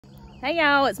Hey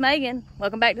y'all, it's Megan.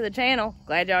 Welcome back to the channel.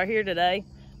 Glad y'all are here today.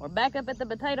 We're back up at the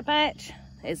potato patch.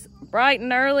 It's bright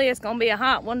and early. It's gonna be a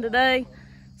hot one today.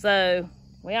 So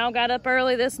we all got up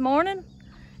early this morning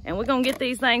and we're gonna get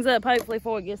these things up hopefully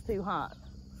before it gets too hot.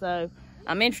 So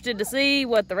I'm interested to see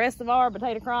what the rest of our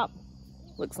potato crop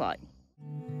looks like.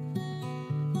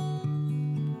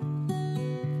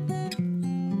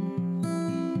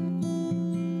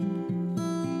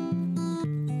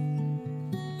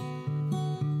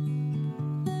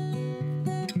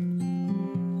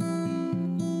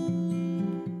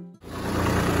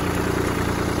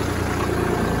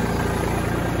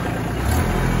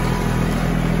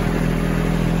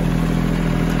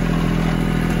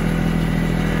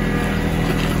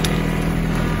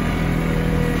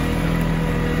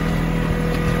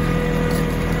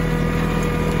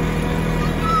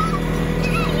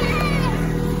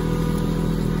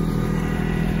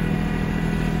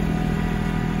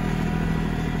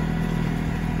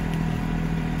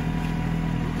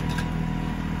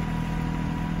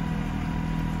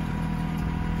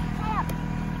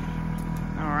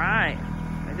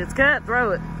 If it's cut,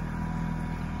 throw it.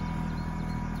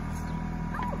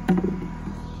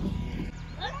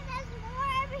 Look, there's more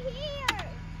over here.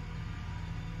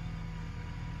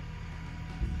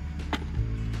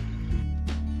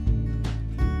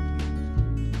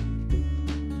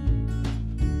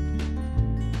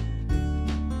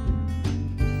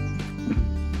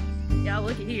 Y'all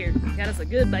look at here. Got us a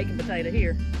good baking potato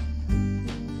here.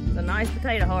 It's a nice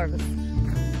potato harvest.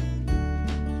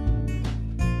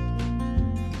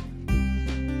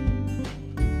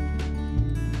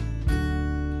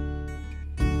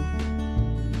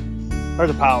 There's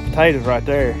a pile of potatoes right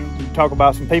there. You talk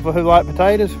about some people who like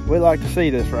potatoes, we like to see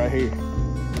this right here.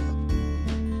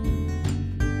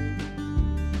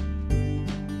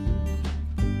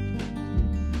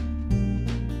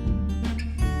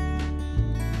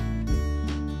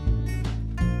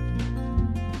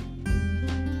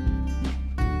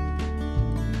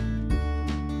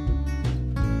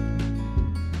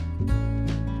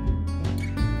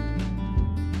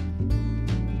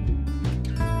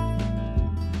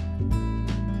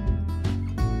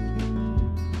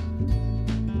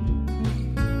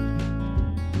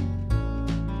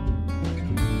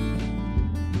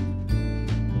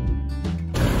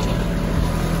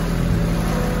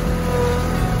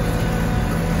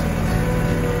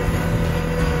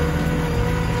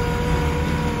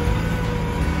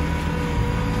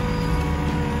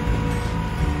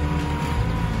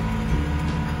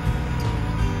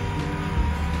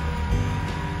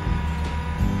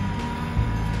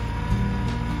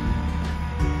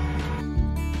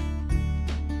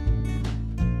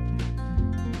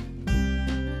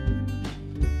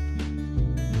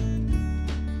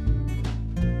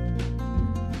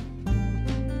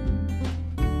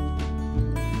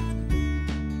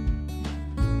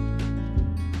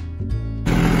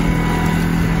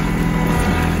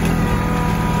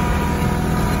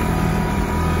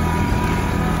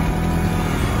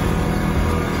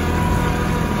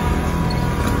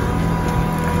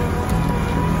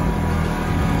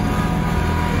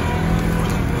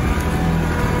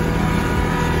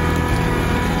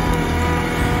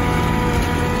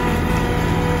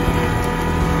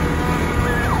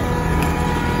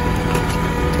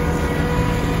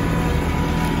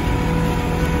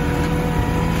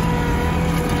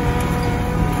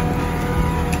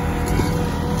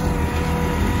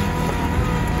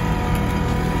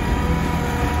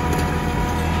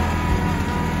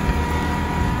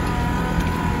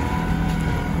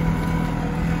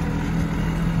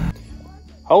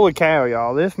 Holy cow,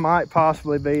 y'all, this might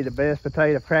possibly be the best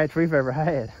potato patch we've ever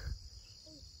had.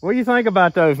 What do you think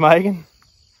about those, Megan?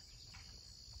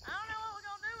 I don't know what we're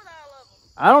gonna do with all of them.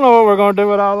 I don't know what we're gonna do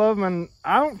with all of them, and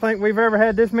I don't think we've ever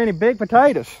had this many big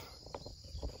potatoes.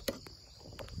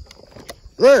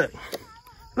 Look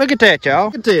at that, y'all.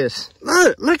 Look at this.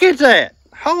 Look at that.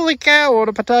 Holy cow, what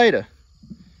a potato.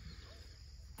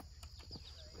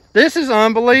 This is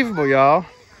unbelievable, y'all.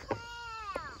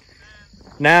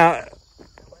 Now,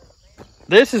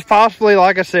 this is possibly,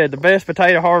 like I said, the best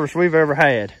potato harvest we've ever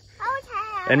had.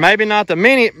 And maybe not the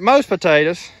most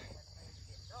potatoes,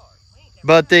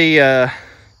 but the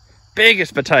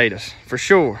biggest potatoes, for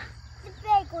sure. The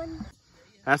big one.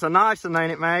 That's a nice one,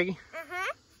 ain't it, Maggie?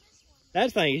 Uh-huh.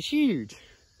 That thing is huge. This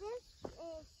is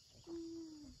huge.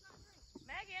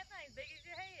 Maggie, that thing's big as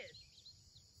your head.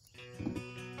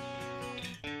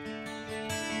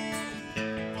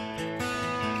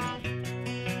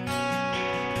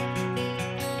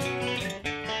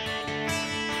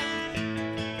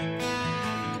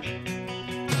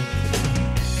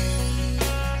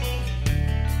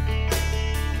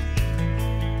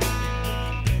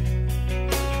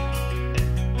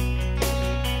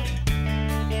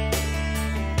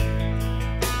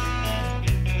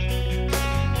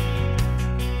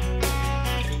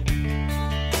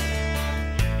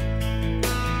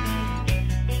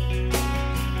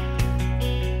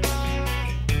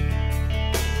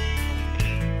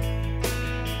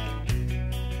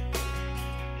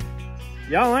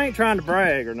 Y'all ain't trying to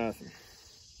brag or nothing,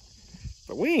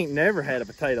 but we ain't never had a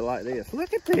potato like this.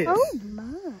 Look at this. Oh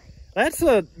my. That's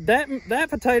that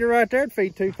potato right there would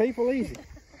feed 2 people easy.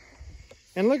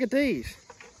 And look at these.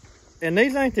 And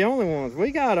these ain't the only ones.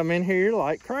 We got them in here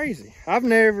like crazy. I've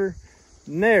never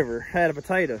had a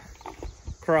potato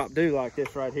crop do like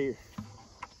this right here.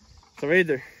 So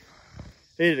either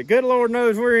the good Lord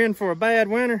knows we're in for a bad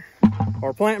winter,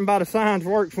 or planting by the signs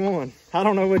works one. I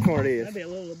don't know which one it is. That'd be a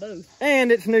little of both.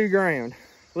 And it's new ground.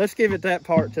 Let's give it that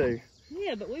part too.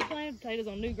 Yeah, but we planted potatoes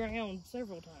on new ground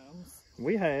several times.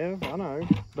 We have, I know.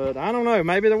 But I don't know,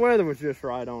 maybe the weather was just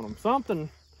right on them. Something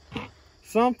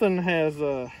has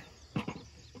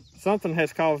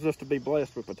caused us to be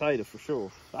blessed with potatoes for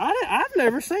sure. I've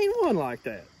never seen one like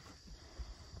that.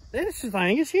 This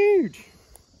thing is huge.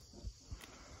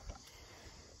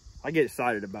 I get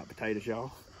excited about potatoes,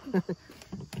 y'all.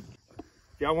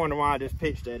 If y'all wonder why I just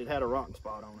pitched it had a rotten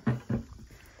spot on it.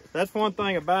 That's one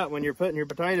thing about when you're putting your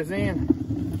potatoes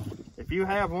in. If you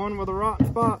have one with a rotten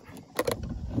spot,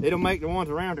 it'll make the ones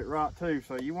around it rot too.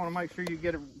 So you want to make sure you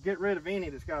get rid of any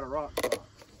that's got a rotten spot.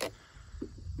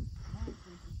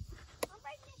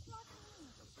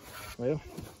 Well,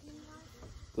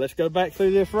 let's go back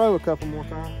through this row a couple more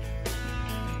times.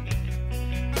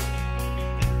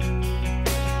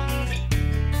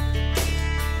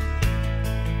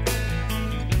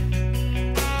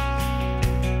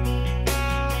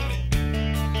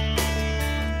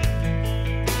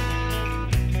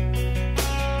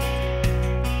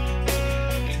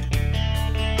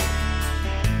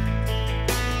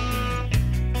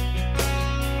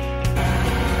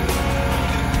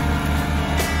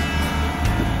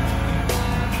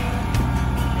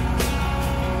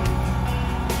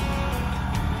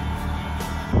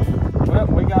 Well,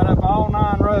 we got up all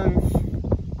 9 rows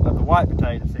of the white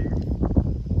potatoes here,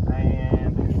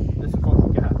 and this is what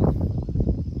we got.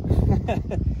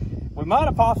 We might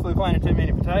have possibly planted too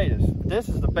many potatoes, but this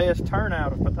is the best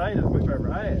turnout of potatoes we've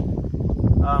ever had.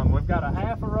 We've got a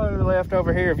half a row left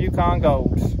over here of Yukon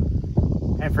Golds,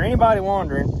 and for anybody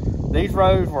wondering, these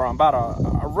rows were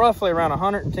about roughly around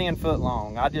 110 foot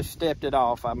long. I just stepped it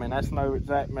off. I mean, that's no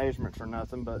exact measurements or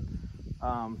nothing, but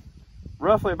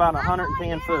roughly about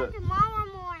 110 foot. Tomorrow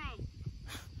morning.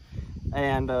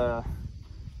 And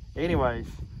anyways,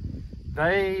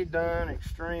 they done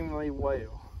extremely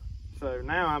well. So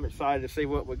now I'm excited to see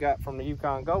what we got from the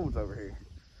Yukon Golds over here.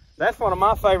 That's one of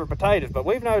my favorite potatoes, but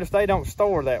we've noticed they don't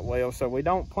store that well, so we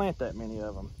don't plant that many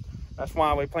of them. That's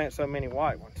why we plant so many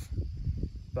white ones.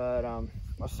 But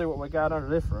let's see what we got under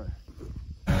this row.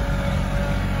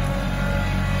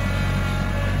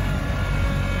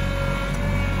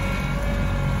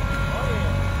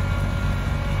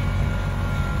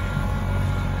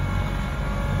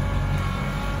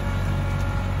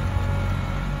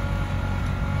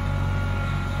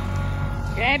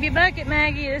 Grab your bucket,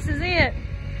 Maggie. This is it.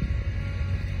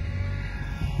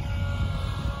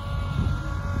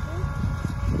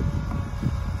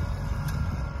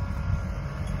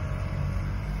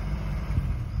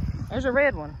 There's a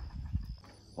red one.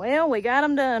 Well, we got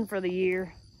them done for the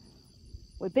year.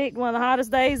 We picked one of the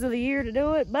hottest days of the year to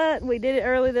do it, but we did it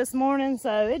early this morning,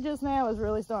 so it just now is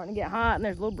really starting to get hot, and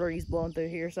there's a little breeze blowing through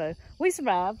here, so we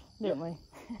survived, didn't we?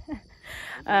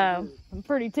 I'm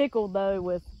pretty tickled though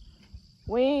with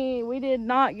we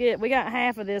got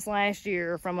half of this last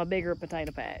year from a bigger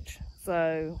potato patch,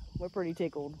 so we're pretty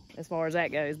tickled as far as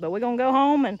that goes. But we're gonna go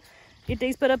home and get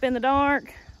these put up in the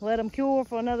dark, let them cure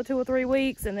for another 2 or 3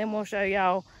 weeks, and then we'll show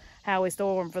y'all how we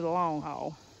store them for the long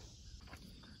haul.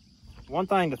 One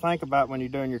thing to think about when you're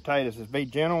doing your potatoes is be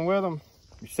gentle with them.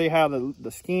 You see how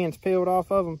the skin's peeled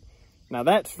off of them? Now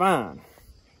that's fine.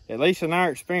 At least in our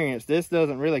experience, this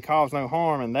doesn't really cause no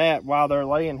harm, and that while they're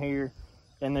laying here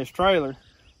in this trailer,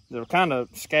 they'll kind of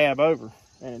scab over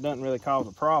and it doesn't really cause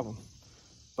a problem.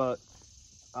 But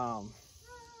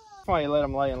that's why you let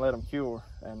them lay and let them cure.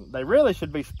 And they really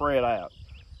should be spread out,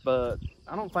 but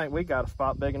I don't think we got a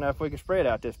spot big enough we can spread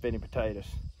out this many potatoes.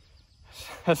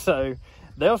 So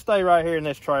they'll stay right here in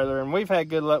this trailer, and we've had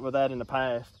good luck with that in the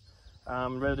past.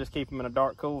 We'll just keep them in a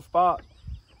dark, cool spot,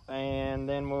 and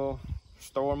then we'll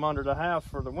store them under the house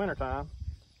for the winter time.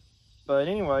 But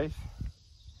anyways,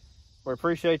 we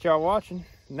appreciate y'all watching.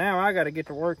 Now I got to get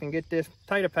to work and get this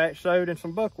potato patch sowed in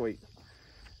some buckwheat.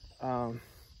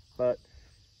 But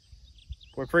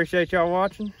we appreciate y'all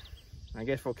watching. I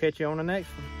guess we'll catch you on the next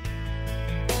one.